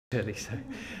Shirley,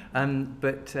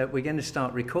 but we're going to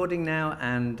start recording now,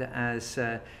 and as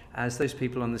those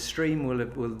people on the stream will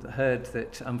have heard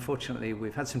that unfortunately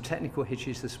we've had some technical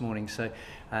hitches this morning, so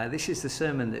this is the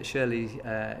sermon that Shirley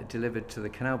delivered to the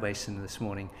Canal Basin this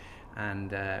morning,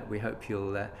 and we hope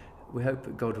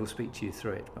God will speak to you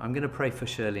through it. But I'm going to pray for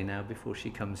Shirley now before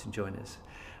she comes and joins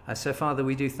us. So Father,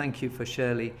 we do thank you for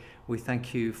Shirley. We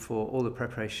thank you for all the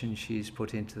preparation she's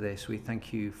put into this. We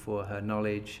thank you for her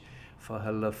knowledge, for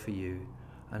her love for you,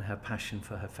 and her passion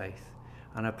for her faith.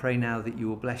 And I pray now that you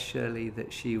will bless Shirley,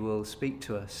 that she will speak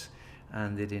to us,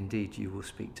 and that indeed you will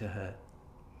speak to her.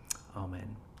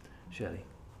 Amen. Shirley.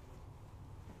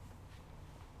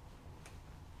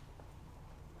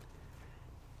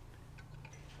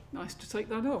 Nice to take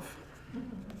that off.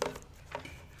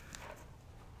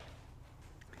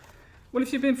 Well,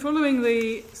 if you've been following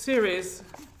the series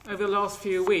over the last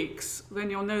few weeks, then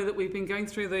you'll know that we've been going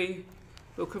through the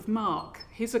book of Mark,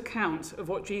 his account of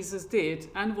what Jesus did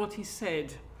and what he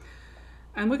said.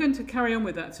 And we're going to carry on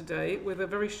with that today with a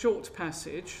very short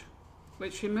passage,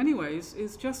 which in many ways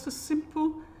is just a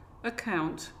simple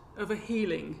account of a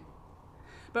healing.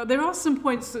 But there are some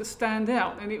points that stand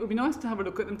out, and it would be nice to have a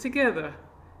look at them together.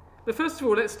 But first of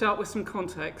all, let's start with some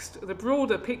context, the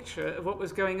broader picture of what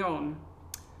was going on.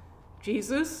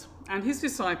 Jesus and his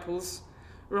disciples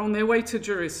were on their way to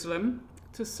Jerusalem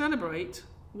to celebrate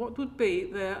what would be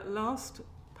their last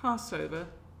Passover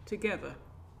together.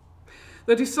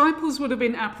 The disciples would have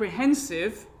been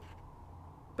apprehensive,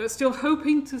 but still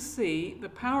hoping to see the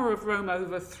power of Rome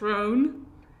overthrown,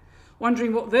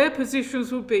 wondering what their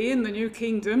positions would be in the new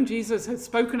kingdom Jesus had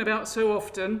spoken about so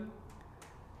often.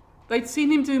 They'd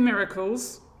seen him do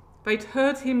miracles, they'd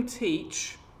heard him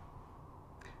teach,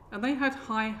 and they had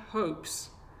high hopes.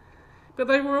 But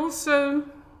they were also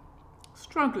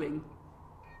struggling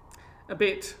a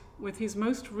bit with his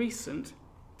most recent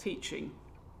teaching.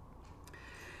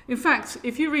 In fact,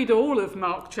 if you read all of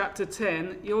Mark chapter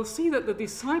 10, you'll see that the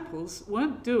disciples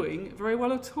weren't doing very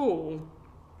well at all.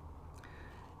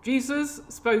 Jesus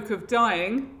spoke of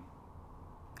dying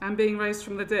and being raised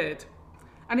from the dead,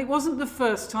 and it wasn't the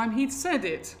first time he'd said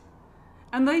it.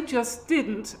 And they just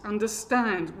didn't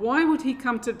understand. Why would he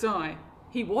come to die?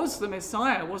 He was the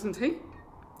Messiah, wasn't he?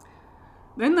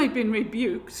 Then they'd been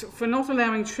rebuked for not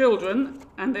allowing children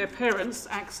and their parents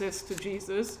access to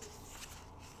Jesus.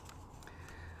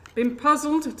 Been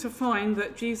puzzled to find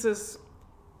that Jesus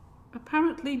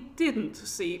apparently didn't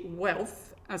see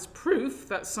wealth as proof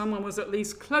that someone was at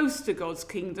least close to God's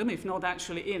kingdom, if not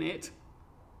actually in it.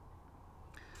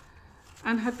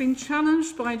 And had been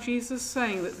challenged by Jesus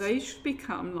saying that they should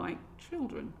become like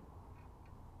children.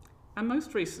 And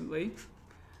most recently,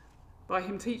 by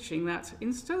him teaching that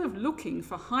instead of looking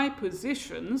for high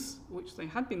positions, which they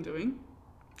had been doing,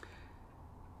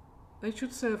 they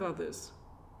should serve others.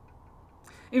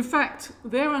 In fact,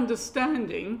 their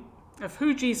understanding of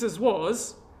who Jesus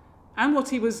was and what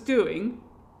he was doing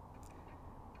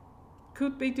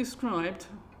could be described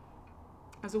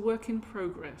as a work in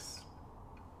progress.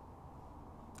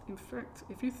 In fact,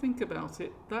 if you think about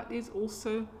it, that is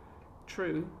also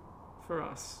true for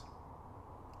us.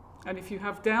 And if you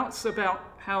have doubts about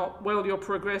how well you're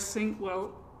progressing,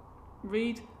 well,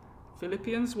 read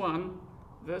Philippians 1,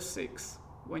 verse 6,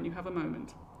 when you have a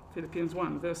moment. Philippians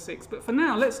 1, verse 6. But for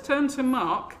now, let's turn to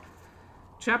Mark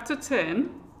chapter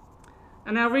 10,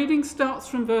 and our reading starts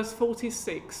from verse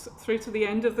 46 through to the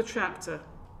end of the chapter.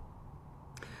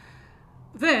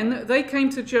 Then they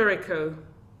came to Jericho,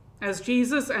 as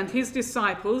Jesus and his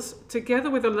disciples,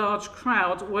 together with a large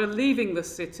crowd, were leaving the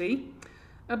city.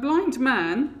 A blind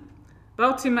man,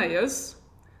 Bartimaeus,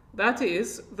 that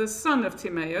is, the son of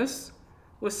Timaeus,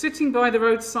 was sitting by the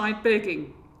roadside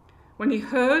begging. When he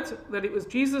heard that it was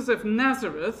Jesus of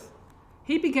Nazareth,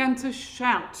 he began to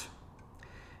shout,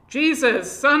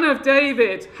 "Jesus, son of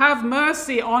David, have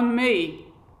mercy on me."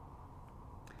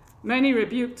 Many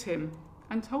rebuked him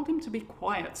and told him to be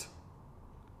quiet.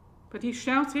 But he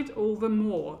shouted all the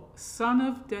more, "Son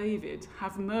of David,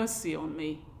 have mercy on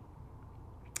me."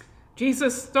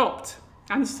 Jesus stopped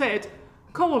and said,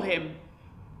 "Call him."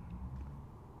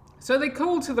 So they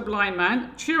called to the blind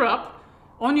man, "Cheer up,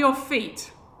 on your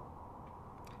feet.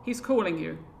 He's calling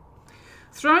you."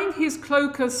 Throwing his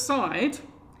cloak aside,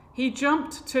 he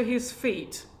jumped to his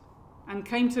feet and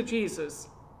came to Jesus.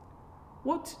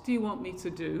 "What do you want me to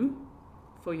do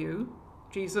for you?"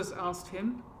 Jesus asked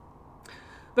him.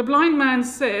 The blind man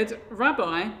said,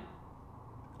 "Rabbi,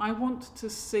 I want to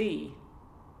see."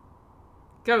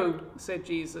 "Go," said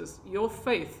Jesus, "your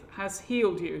faith has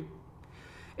healed you."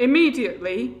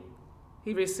 Immediately,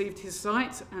 he received his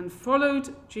sight and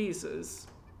followed Jesus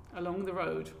along the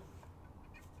road.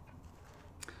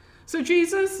 So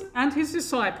Jesus and his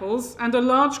disciples and a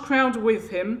large crowd with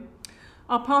him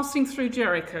are passing through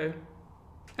Jericho.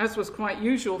 As was quite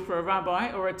usual for a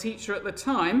rabbi or a teacher at the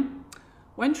time,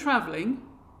 when travelling,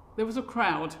 there was a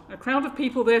crowd of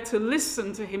people there to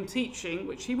listen to him teaching,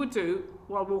 which he would do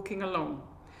while walking along.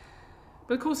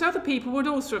 But of course, other people would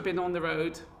also have been on the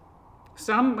road.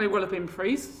 Some may well have been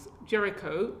priests.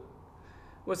 Jericho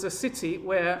was a city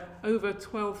where over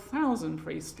 12,000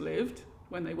 priests lived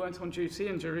when they weren't on duty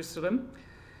in Jerusalem.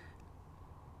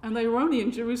 And they were only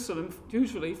in Jerusalem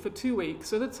usually for 2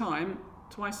 weeks at a time,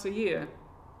 twice a year,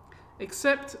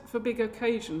 except for big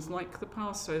occasions like the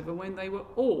Passover, when they were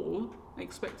all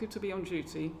expected to be on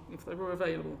duty if they were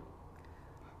available.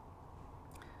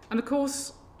 And of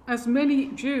course, as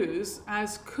many Jews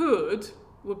as could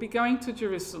would be going to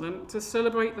Jerusalem to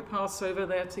celebrate the Passover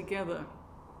there together.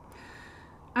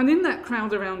 And in that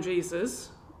crowd around Jesus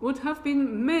would have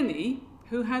been many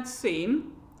who had seen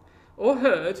or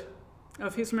heard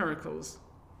of his miracles.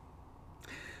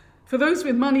 For those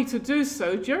with money to do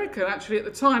so, Jericho actually at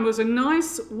the time was a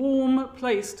nice warm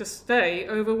place to stay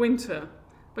over winter,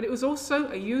 but it was also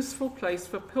a useful place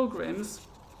for pilgrims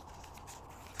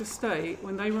to stay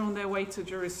when they were on their way to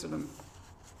Jerusalem.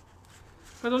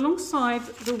 But alongside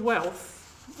the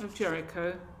wealth of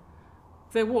Jericho,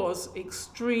 there was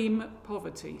extreme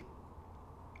poverty.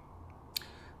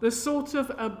 The sort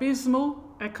of abysmal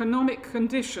economic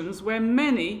conditions where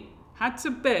many had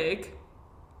to beg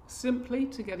simply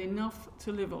to get enough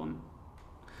to live on.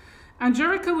 And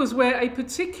Jericho was where a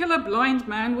particular blind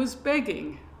man was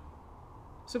begging.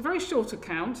 It's a very short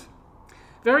account,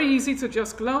 very easy to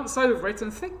just glance over it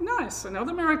and think, nice,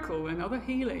 another miracle, another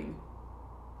healing.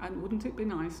 And wouldn't it be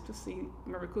nice to see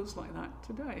miracles like that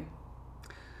today?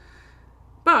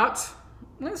 But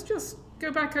let's just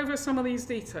go back over some of these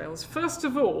details. First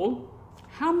of all,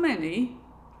 how many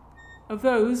of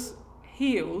those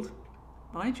healed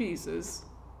by Jesus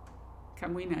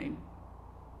can we name?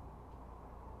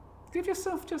 Give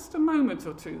yourself just a moment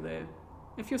or two there.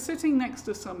 If you're sitting next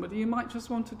to somebody, you might just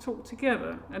want to talk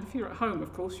together. And if you're at home,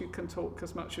 of course, you can talk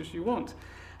as much as you want.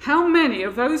 How many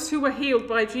of those who were healed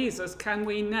by Jesus can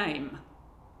we name?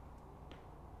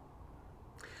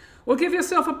 Well, give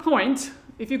yourself a point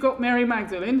if you've got Mary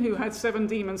Magdalene, who had 7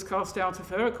 demons cast out of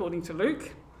her, according to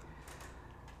Luke.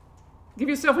 Give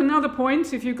yourself another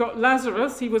point if you've got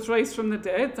Lazarus. He was raised from the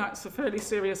dead. That's a fairly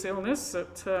serious illness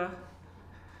that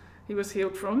he was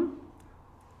healed from.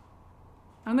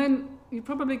 And then you're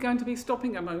probably going to be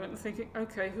stopping a moment and thinking,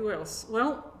 okay, who else?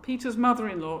 Well, Peter's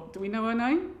mother-in-law. Do we know her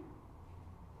name?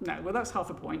 No, well, that's half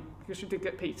a point, because you did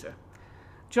get Peter.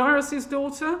 Jairus'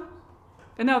 daughter,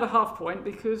 another half point,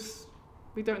 because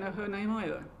we don't know her name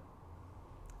either.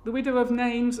 The widow of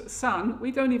Nain's son,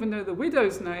 we don't even know the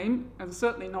widow's name, and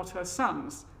certainly not her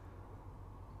son's.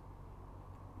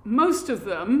 Most of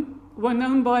them were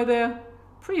known by their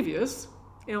previous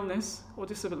illness or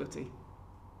disability.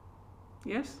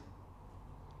 Yes?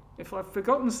 If I've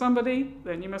forgotten somebody,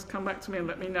 then you must come back to me and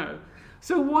let me know.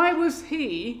 So why was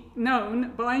he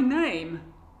known by name?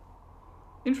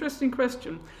 Interesting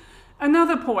question.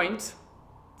 Another point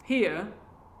here,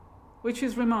 which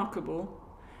is remarkable,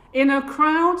 in a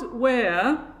crowd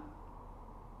where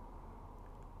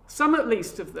some at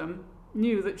least of them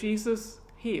knew that Jesus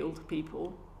healed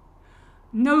people,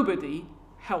 nobody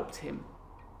helped him.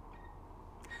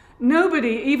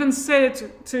 Nobody even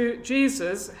said to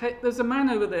Jesus, hey, there's a man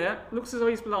over there, looks as though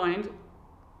he's blind,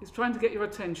 he's trying to get your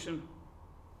attention.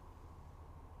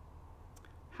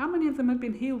 How many of them had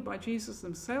been healed by Jesus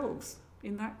themselves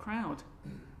in that crowd?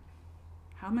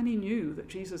 How many knew that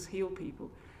Jesus healed people?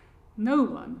 No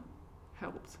one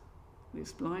helped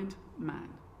this blind man.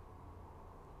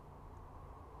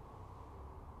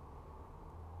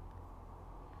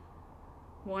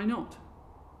 Why not?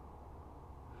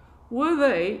 Were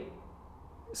they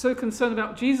so concerned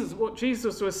about Jesus, what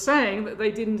Jesus was saying, that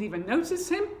they didn't even notice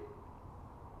him?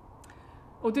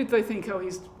 Or did they think, oh,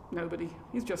 he's nobody,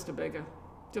 he's just a beggar,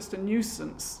 just a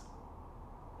nuisance?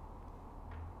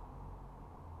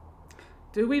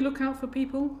 Do we look out for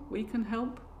people we can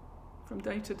help from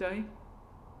day to day?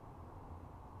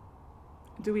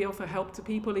 Do we offer help to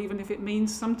people, even if it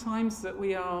means sometimes that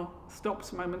we are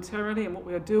stopped momentarily in what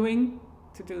we are doing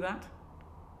to do that?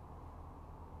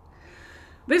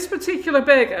 This particular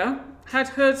beggar had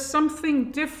heard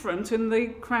something different in the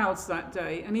crowds that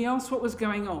day, and he asked what was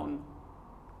going on.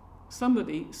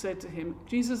 Somebody said to him,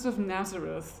 Jesus of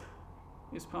Nazareth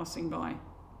is passing by.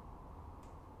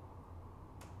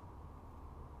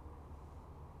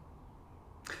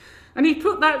 And he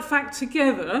put that fact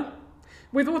together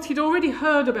with what he'd already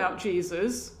heard about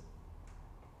Jesus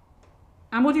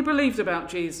and what he believed about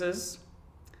Jesus,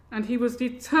 and he was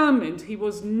determined he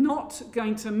was not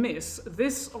going to miss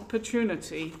this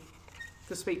opportunity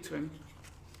to speak to him.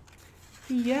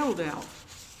 He yelled out,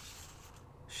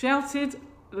 shouted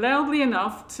loudly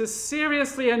enough to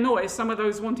seriously annoy some of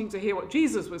those wanting to hear what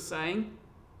Jesus was saying,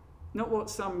 not what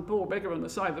some poor beggar on the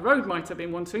side of the road might have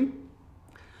been wanting.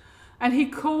 And he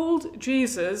called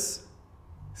Jesus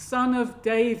Son of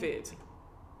David,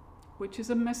 which is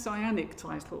a messianic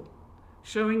title,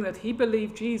 showing that he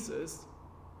believed Jesus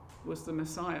was the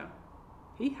Messiah.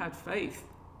 He had faith.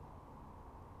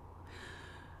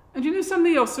 And you know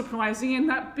something else surprising? In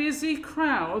that busy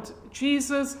crowd,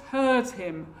 Jesus heard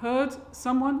him, heard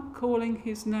someone calling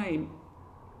his name,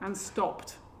 and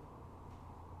stopped.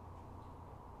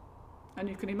 And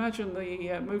you can imagine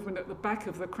the movement at the back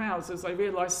of the crowds as they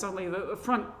realised suddenly that at the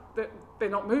front, that they're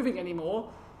not moving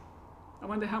anymore. I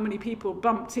wonder how many people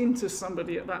bumped into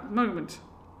somebody at that moment.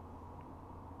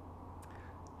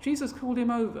 Jesus called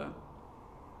him over.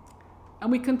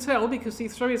 And we can tell, because he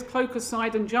threw his cloak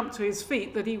aside and jumped to his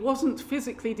feet, that he wasn't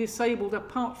physically disabled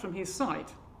apart from his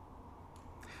sight.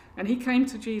 And he came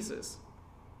to Jesus.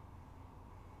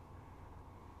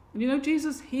 And you know,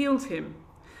 Jesus healed him.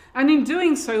 And in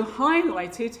doing so,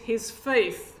 highlighted his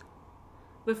faith.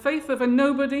 The faith of a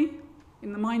nobody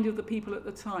in the mind of the people at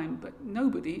the time. But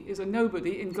nobody is a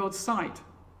nobody in God's sight.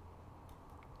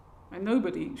 And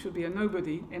nobody should be a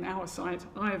nobody in our sight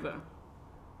either.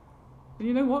 And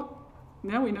you know what?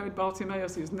 Now we know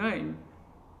Bartimaeus' name.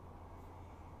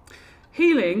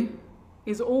 Healing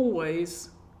is always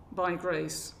by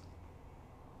grace.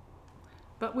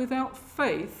 But without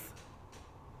faith,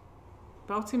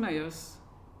 Bartimaeus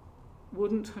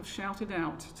wouldn't have shouted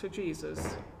out to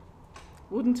Jesus,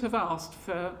 wouldn't have asked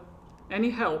for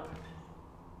any help,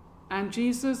 and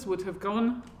Jesus would have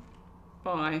gone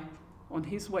by on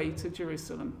his way to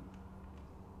Jerusalem.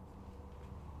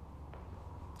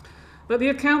 But the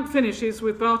account finishes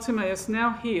with Bartimaeus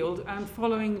now healed and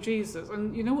following Jesus.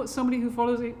 And you know what somebody who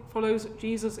follows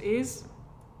Jesus is?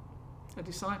 A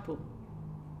disciple.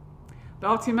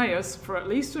 Bartimaeus, for at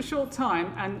least a short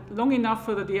time, and long enough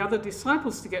for the other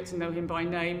disciples to get to know him by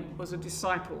name, was a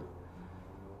disciple.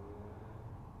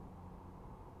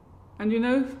 And you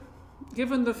know,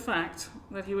 given the fact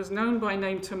that he was known by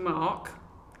name to Mark,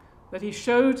 that he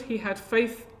showed he had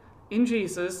faith in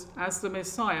Jesus as the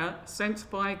Messiah sent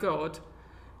by God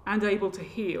and able to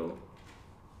heal,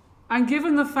 and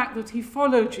given the fact that he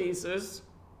followed Jesus,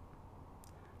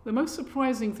 the most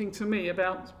surprising thing to me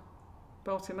about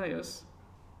Bartimaeus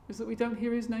is that we don't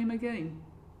hear his name again.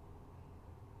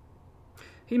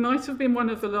 He might have been one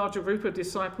of the larger group of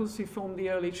disciples who formed the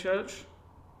early church,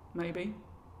 maybe.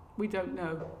 We don't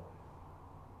know.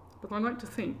 But I like to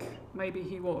think maybe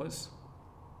he was.